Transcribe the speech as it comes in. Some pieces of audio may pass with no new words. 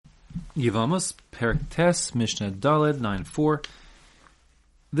Yevamos, Perek Tes, Mishnah Daled, 9.4.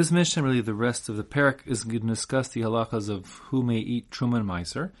 This Mishnah, really the rest of the Perek, is going to discuss the halachas of who may eat Truma and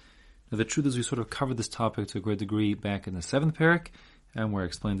Meiser. Now the truth is we sort of covered this topic to a great degree back in the 7th Perek, and where I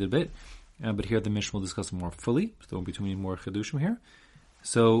explained it a bit. But here the Mishnah will discuss it more fully, so there won't be too many more Chidushim here.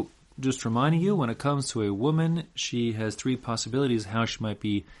 So, just reminding you, when it comes to a woman, she has three possibilities how she might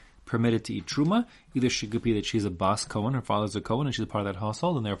be permitted to eat Truma. Either she could be that she's a Bas Kohen, her father's a Kohen, and she's a part of that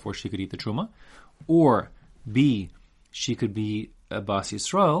household, and therefore she could eat the Truma. Or, B, she could be a Bas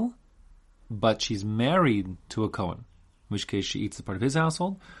Yisrael, but she's married to a Kohen, in which case she eats as part of his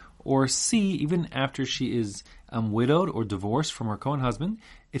household. Or C, even after she is widowed or divorced from her Kohen husband,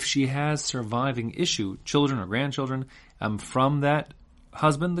 if she has surviving issue, children or grandchildren, from that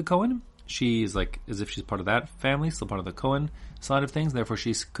husband, the Kohen, she is like as if she's part of that family, still part of the Kohen side of things, therefore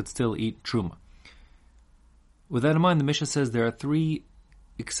she could still eat Truma. With that in mind, the Mishnah says there are three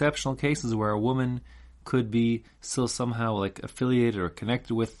exceptional cases where a woman could be still somehow like affiliated or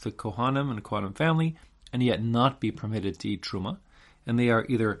connected with the Kohanim and the Kohanim family, and yet not be permitted to eat Truma. And they are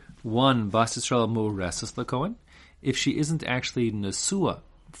either one, Bas Yisrael Mu'reses LaKohen, if she isn't actually Nesua,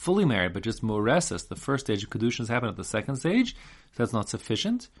 fully married, but just Mu'reses, the first stage of Kedushin has happened at the second stage, so that's not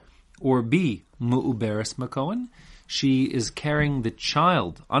sufficient. Or B, Mu'uberes MaKohen, she is carrying the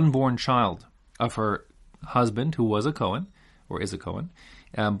child, unborn child, of her husband, who was a Kohen, or is a Kohen,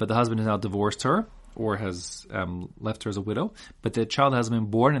 but the husband has now divorced her, or has left her as a widow, but the child hasn't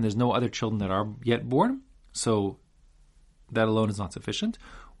been born, and there's no other children that are yet born, so that alone is not sufficient.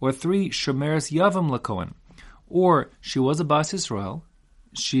 Or 3, Shomeres Yavam LaKohen, or she was a Bas Yisrael,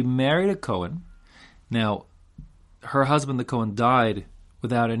 she married a Kohen, now her husband the Kohen died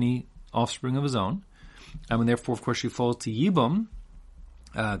without any offspring of his own, and therefore of course she falls to Yibum,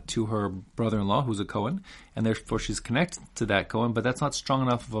 to her brother-in-law who's a Kohen, and therefore she's connected to that Kohen, but that's not strong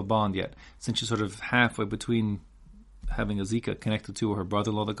enough of a bond yet, since she's sort of halfway between having a Zika connected to her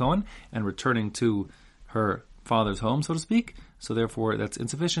brother-in-law the Kohen and returning to her father's home, so to speak. So therefore that's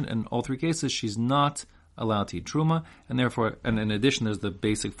insufficient. In all three cases she's not allowed to eat Truma, and therefore, and in addition there's the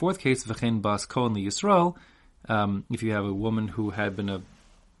basic fourth case, V'chein Bas Kohen Li Yisrael, if you have a woman who had been a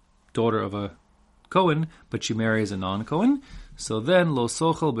daughter of a Kohen, but she marries a non-Kohen, so then Lo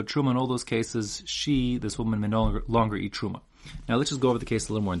Sochel but Truma, in all those cases, this woman may no longer eat Truma. Now let's just go over the case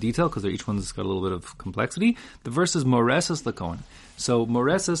a little more in detail, because each one's got a little bit of complexity. The verse is Moreses LaKohen. So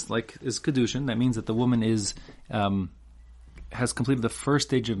Moreses, like, is Kedushin. That means that the woman is has completed the first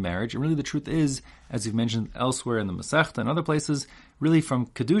stage of marriage. And really the truth is, as you've mentioned elsewhere in the Masechta and other places, really from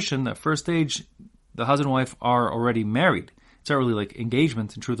Kedushin, that first stage, the husband and wife are already married. It's not really like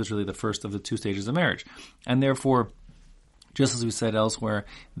engagement. In truth, it's really the first of the two stages of marriage. And therefore, just as we said elsewhere,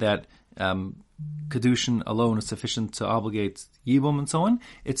 that Kedushin alone is sufficient to obligate Yibum and so on,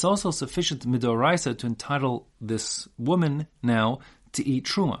 it's also sufficient Midoraisa to entitle this woman now to eat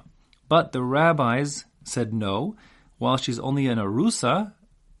Truma. But the rabbis said no, while she's only an Arusa,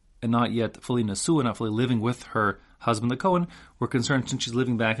 and not yet fully Nesua, not fully living with her husband the Kohen, we're concerned since she's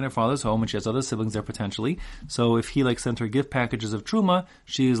living back in her father's home and she has other siblings there potentially. So if he sent her gift packages of Truma,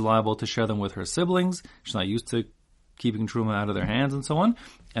 she is liable to share them with her siblings. She's not used to keeping Truma out of their hands and so on.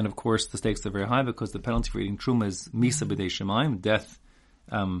 And of course the stakes are very high because the penalty for eating Truma is Misa B'dei Shemaim, death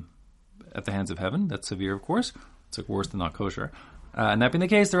at the hands of heaven. That's severe, of course. It's worse than not kosher. And that being the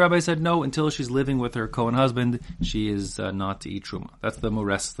case, the rabbi said no, until she's living with her Kohen husband, she is not to eat Truma. That's the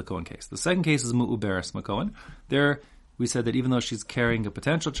Mores, the Kohen case. The second case is Mu'uberes MaKohen. There, we said that even though she's carrying a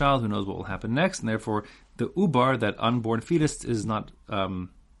potential child, who knows what will happen next, and therefore the Ubar, that unborn fetus, is not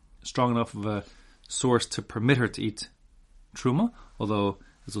strong enough of a source to permit her to eat Truma, although,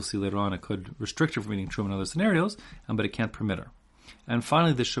 as we'll see later on, it could restrict her from eating Truma in other scenarios, but it can't permit her. And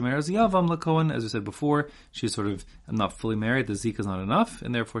finally, the Shomeres Yavam LaKohen, as we said before, she's sort of not fully married, the Zika is not enough,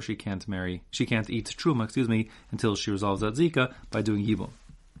 and therefore she can't eat Truma, until she resolves that Zika by doing Yibum.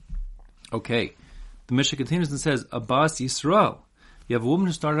 Okay, the Mishnah continues and says, a Bas Yisrael, you have a woman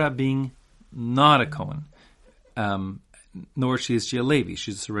who started out being not a Kohen, nor is she a Levi,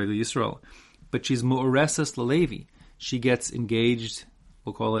 she's a regular Yisrael, but she's Mu'ureses LaLevi, she gets engaged,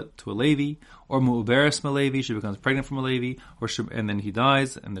 we'll call it, to a Levi, or Mu'uberes Malevi, she becomes pregnant from a Levi, and then he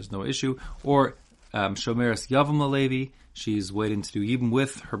dies, and there's no issue, or Shomeres Yavam LaLevi, she's waiting to do Yibum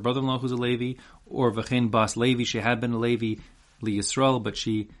with her brother-in-law who's a Levi, or V'chein Bas Levi, she had been a Levi, Li Yisrael, but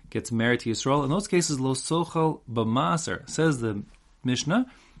she gets married to Yisrael. In those cases, Lo Sochel B'Maser, says the Mishnah,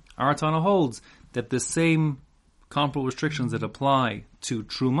 our Tana holds that the same comparable restrictions that apply to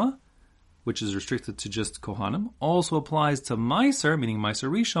Truma, which is restricted to just Kohanim, also applies to Meiser, meaning Meiser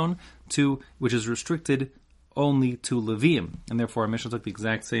Rishon, which is restricted only to Levium. And therefore, our Mishnah took the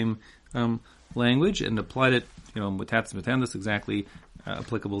exact same language and applied it, with Tatzim exactly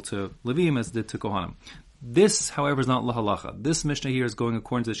applicable to Levium as did to Kohanim. This, however, is not lahalacha. This Mishnah here is going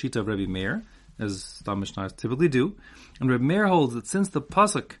according to the Shita of Rebbe Meir, as Stam Mishnahs typically do. And Rebbe Meir holds that since the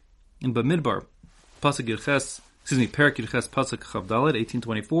Pasuk in Bamidbar, Pasuk Perek Yirches Pasuk Chavdalet,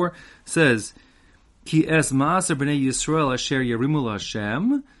 1824, says, Ki es ma'aser b'nei Yisrael asher yarimu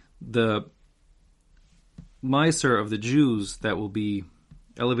Hashem, the Meiser of the Jews that will be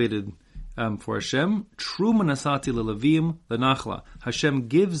elevated for Hashem, Truma nasati leLevim lenachla. Hashem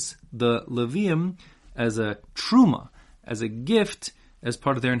gives the Levium as a truma, as a gift, as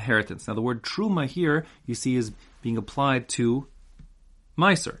part of their inheritance. Now the word truma here, you see, is being applied to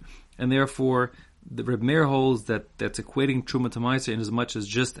Meiser. And therefore, the Reb Meir holds that that's equating truma to Meiser in as much as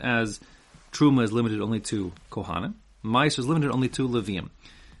just as truma is limited only to Kohanim, Meiser is limited only to Levium.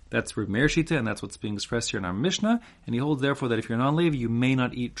 That's Reb Meir Shita, and that's what's being expressed here in our Mishnah. And he holds, therefore, that if you're non-Levi, you may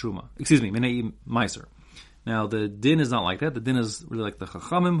not eat truma. May not eat Meiser. Now, the din is not like that. The din is really like the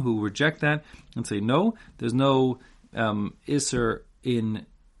Chachamim, who reject that and say, no, there's no Isser in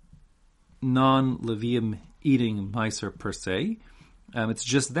non-Levium eating Meiser per se. It's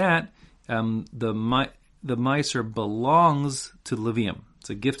just that the Meiser belongs to Levium.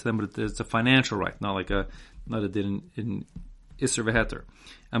 It's a gift to them, but it's a financial right, not a din in Isser v'heter.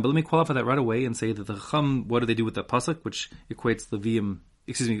 But let me qualify that right away and say that the Chacham, what do they do with the pasuk, which equates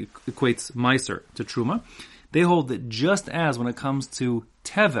equates Meiser to Truma? They hold that just as when it comes to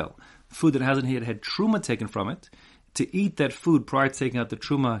Tevel, food that hasn't yet had Truma taken from it, to eat that food prior to taking out the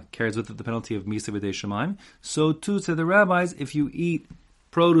Truma carries with it the penalty of Misa B'dei Shemaim. So too, say the rabbis, if you eat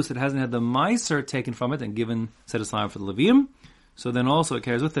produce that hasn't had the Meiser taken from it and set aside for the Levium, so then also it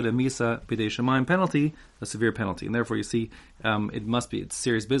carries with it a Misa B'dei Shemaim penalty, a severe penalty. And therefore you see, it's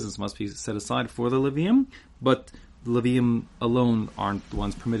serious business, must be set aside for the Levium, but the Levium alone aren't the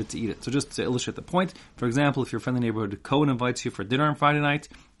ones permitted to eat it. So just to illustrate the point, for example, if your friendly neighborhood Cohen invites you for dinner on Friday night,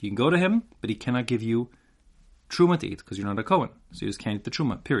 you can go to him, but he cannot give you Truma to eat because you're not a Cohen. So you just can't eat the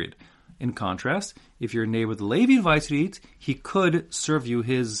Truma, period. In contrast, if your neighbor the Levi invites you to eat, he could serve you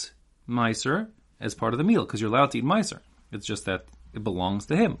his Meiser as part of the meal because you're allowed to eat Meiser. It's just that it belongs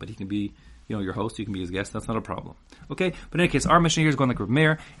to him, but he can be your host, you can be his guest, that's not a problem. Okay? But in any case, our Mishnah here is going like Reb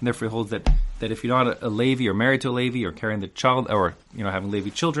Meir, and therefore he holds that if you're not a Levi or married to a Levi or carrying the child or having Levi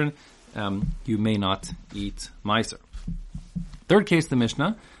children, you may not eat Meiser. Third case, the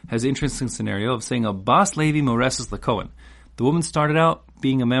Mishnah has the interesting scenario of saying a Bas Levi Moreses LeKohen. The woman started out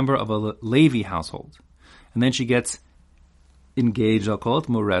being a member of a Levi household, and then she gets engaged, I'll call it,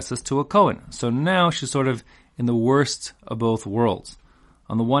 Moreses, to a Kohen. So now she's sort of in the worst of both worlds.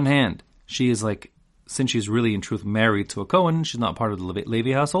 On the one hand, she is since she's really in truth married to a Kohen, she's not part of the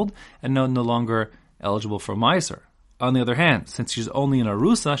Levi household, and no longer eligible for Meiser. On the other hand, since she's only in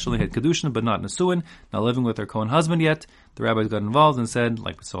Arusa, she only had Kedushin, but not Nesuin, not living with her Kohen husband yet, the rabbis got involved and said,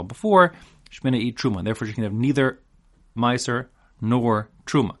 like we saw before, she may not eat Truma, and therefore she can have neither Meiser nor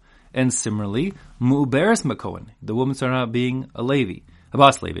Truma. And similarly, Mu'uberes Mekohen, the woman started out being a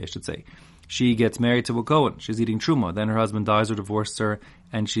Bas Levi, I should say. She gets married to a Kohen. She's eating Truma. Then her husband dies or divorces her,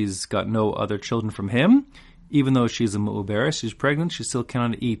 and she's got no other children from him. Even though she's a Mu'uberes, she's pregnant, she still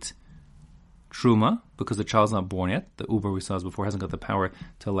cannot eat Truma because the child's not born yet. The Uber we saw before hasn't got the power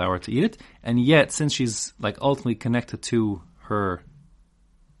to allow her to eat it. And yet, since she's ultimately connected to her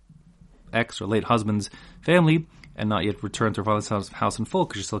ex or late husband's family and not yet returned to her father's house in full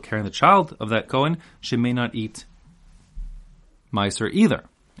because she's still carrying the child of that Kohen, she may not eat Meiser either.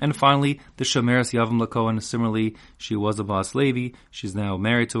 And finally, the Shomeres Yavam LaKohen, similarly, she was a Bas Levi. She's now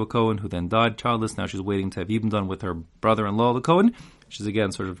married to a Kohen who then died childless. Now she's waiting to have Yibum done with her brother-in-law, the Kohen. She's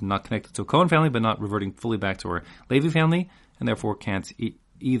again sort of not connected to a Kohen family, but not reverting fully back to her Levi family, and therefore can't eat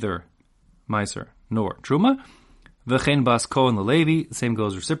either Meiser nor Truma. V'chein Bas Kohen LeLevi, the same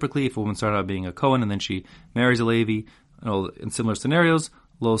goes reciprocally. If a woman started out being a Kohen and then she marries a Levi, in similar scenarios,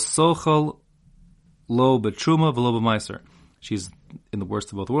 Lo Sochel Lo B'Truma V'Lo B'Meiser. She's in the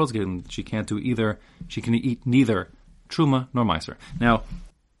worst of both worlds. She can't do either. She can eat neither Truma nor Meiser. Now,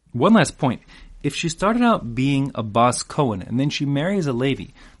 one last point. If she started out being a Bas Kohen and then she marries a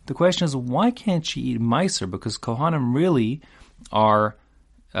Levi, the question is, why can't she eat Meiser? Because Kohanim really are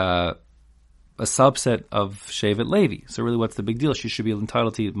a subset of Shevet Levi. So really, what's the big deal? She should be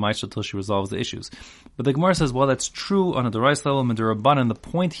entitled to eat Meiser until she resolves the issues. But the Gemara says, well, that's true on a Dorais level, Midurabanan. The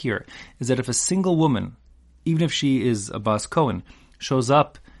point here is that if a single woman, even if she is a Bas Kohen, shows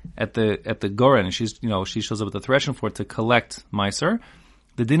up at the Goren, and she shows up at the threshing floor to collect Meiser,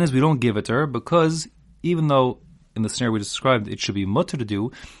 the din is we don't give it to her because even though in the scenario we described it should be mutter to do,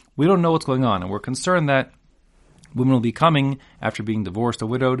 we don't know what's going on, and we're concerned that women will be coming after being divorced or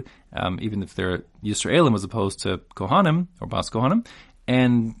widowed, even if they're Yisraelim as opposed to Kohanim or Bas Kohanim,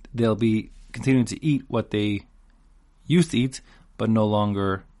 and they'll be continuing to eat what they used to eat, but no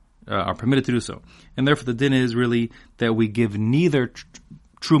longer are permitted to do so. And therefore the din is really that we give neither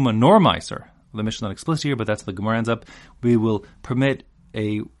Truma nor Meiser. The Mishnah is not explicit here, but that's what the Gemara ends up. We will permit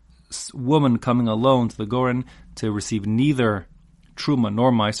a woman coming alone to the Goren to receive neither Truma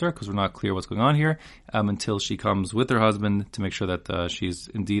nor Meiser, because we're not clear what's going on here, until she comes with her husband to make sure that she's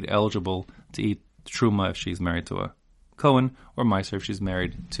indeed eligible to eat Truma if she's married to a Cohen, or Meiser if she's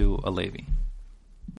married to a Levi.